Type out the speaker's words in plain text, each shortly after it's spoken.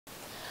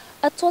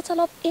A total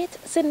of 8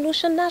 Saint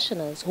Lucian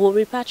nationals who were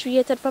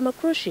repatriated from a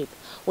cruise ship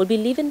will be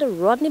leaving the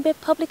Rodney Bay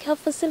Public Health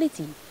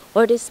Facility,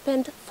 where they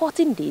spent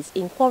 14 days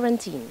in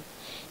quarantine.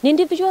 The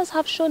individuals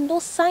have shown no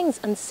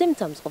signs and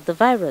symptoms of the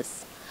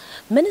virus.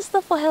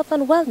 Minister for Health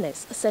and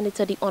Wellness,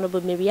 Senator the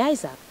Honorable Mary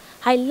Isaac,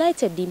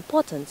 highlighted the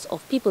importance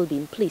of people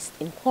being placed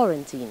in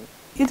quarantine.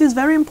 It is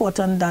very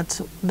important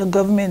that the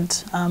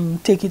government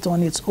take it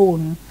on its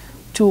own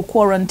to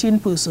quarantine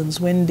persons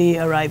when they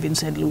arrive in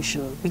Saint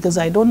Lucia. Because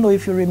I don't know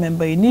if you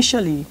remember,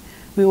 initially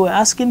we were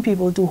asking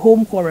people to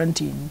home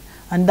quarantine,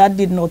 and that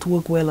did not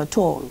work well at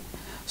all.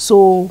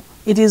 So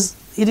it is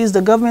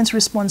the government's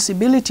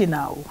responsibility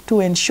now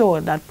to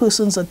ensure that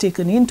persons are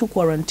taken into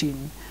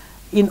quarantine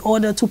in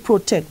order to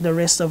protect the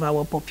rest of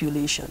our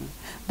population.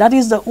 That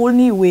is the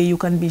only way you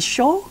can be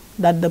sure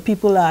that the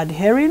people are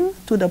adhering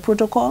to the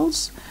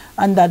protocols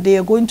and that they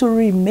are going to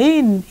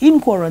remain in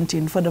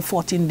quarantine for the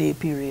 14-day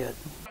period.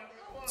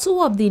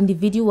 Two of the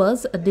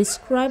individuals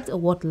described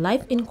what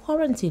life in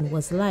quarantine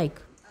was like.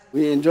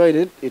 We enjoyed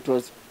it. It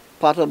was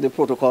part of the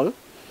protocol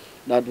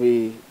that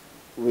we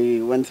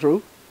went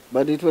through,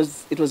 but it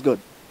was good.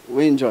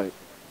 We enjoyed.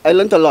 I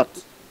learned a lot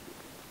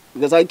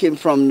because I came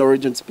from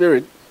Norwegian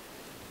Spirit,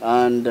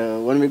 and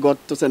when we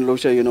got to Saint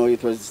Lucia, you know,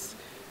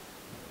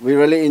 we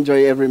really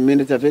enjoyed every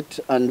minute of it,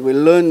 and we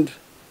learned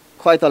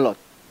quite a lot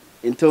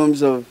in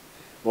terms of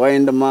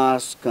wearing the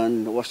mask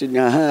and washing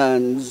your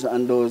hands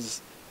and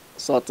those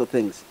sorts of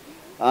things.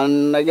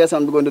 And I guess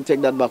I'm going to take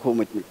that back home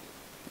with me.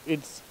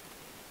 It's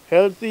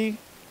healthy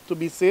to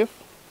be safe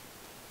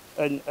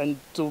and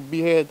to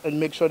be here and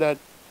make sure that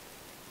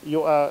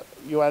you are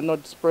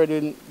not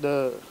spreading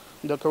the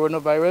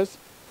coronavirus,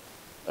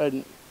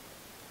 and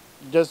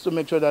just to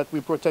make sure that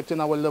we're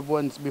protecting our loved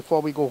ones before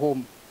we go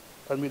home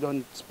and we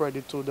don't spread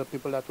it to the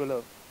people that we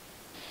love.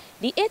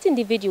 The 8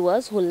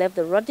 individuals who left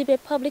the Rodney Bay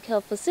Public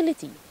Health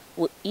Facility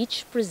were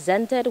each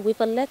presented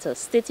with a letter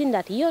stating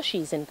that he or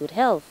she is in good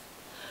health.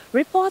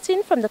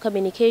 Reporting from the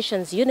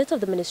Communications Unit of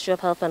the Ministry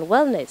of Health and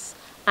Wellness,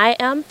 I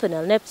am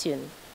Fennel Neptune.